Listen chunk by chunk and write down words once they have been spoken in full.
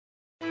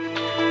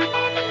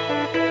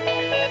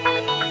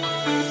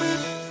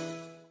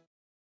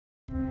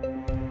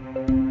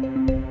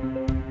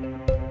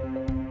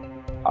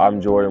I'm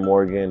Jordan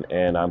Morgan,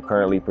 and I'm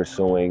currently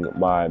pursuing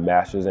my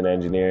master's in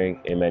engineering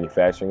in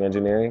manufacturing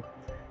engineering.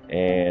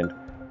 And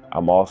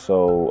I'm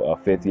also a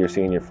fifth-year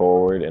senior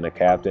forward and a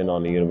captain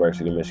on the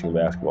University of Michigan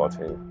basketball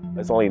team.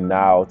 It's only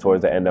now,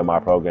 towards the end of my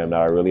program,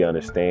 that I really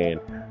understand,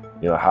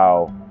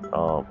 how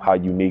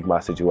unique my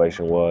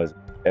situation was.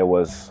 It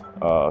was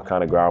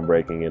kind of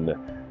groundbreaking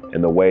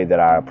in the way that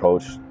I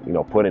approached,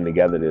 putting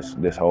together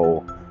this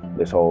whole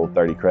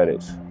 30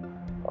 credits.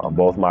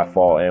 Both my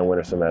fall and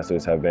winter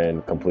semesters have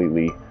been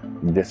completely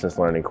distance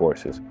learning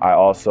courses. I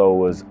also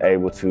was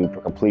able to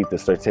complete the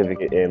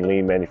certificate in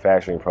lean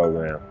manufacturing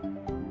program.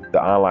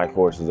 The online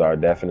courses are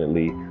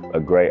definitely a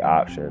great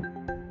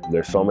option.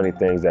 There's so many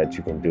things that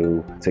you can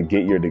do to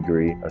get your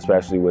degree,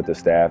 especially with the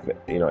staff,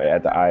 at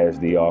the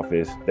ISD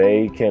office.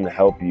 They can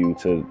help you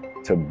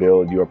to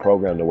build your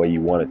program the way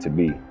you want it to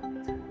be.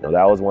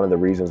 That was one of the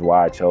reasons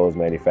why I chose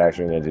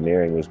manufacturing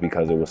engineering, was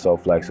because it was so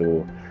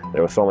flexible.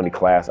 There were so many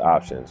class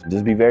options.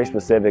 Just be very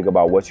specific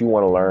about what you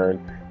want to learn,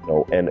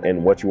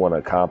 and what you want to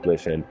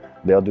accomplish, and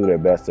they'll do their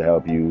best to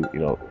help you,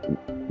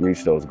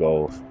 reach those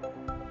goals.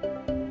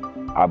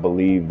 I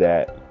believe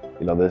that,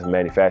 this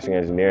manufacturing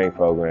engineering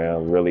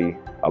program really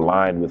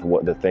aligned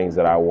with the things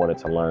that I wanted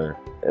to learn.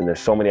 And there's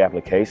so many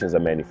applications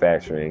of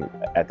manufacturing.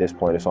 At this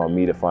point, it's on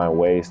me to find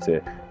ways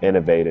to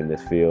innovate in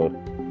this field.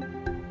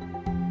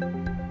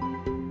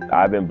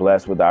 I've been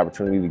blessed with the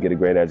opportunity to get a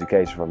great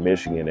education from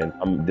Michigan, and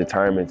I'm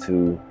determined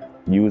to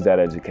use that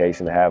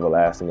education to have a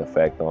lasting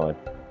effect on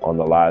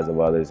the lives of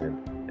others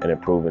and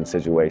improving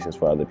situations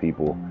for other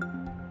people.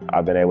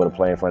 I've been able to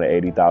play in front of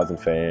 80,000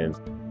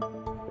 fans,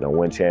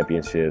 win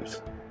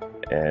championships,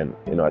 and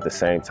at the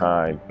same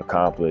time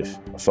accomplish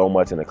so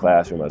much in the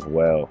classroom as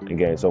well, and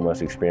gain so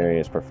much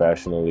experience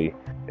professionally.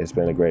 It's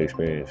been a great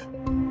experience.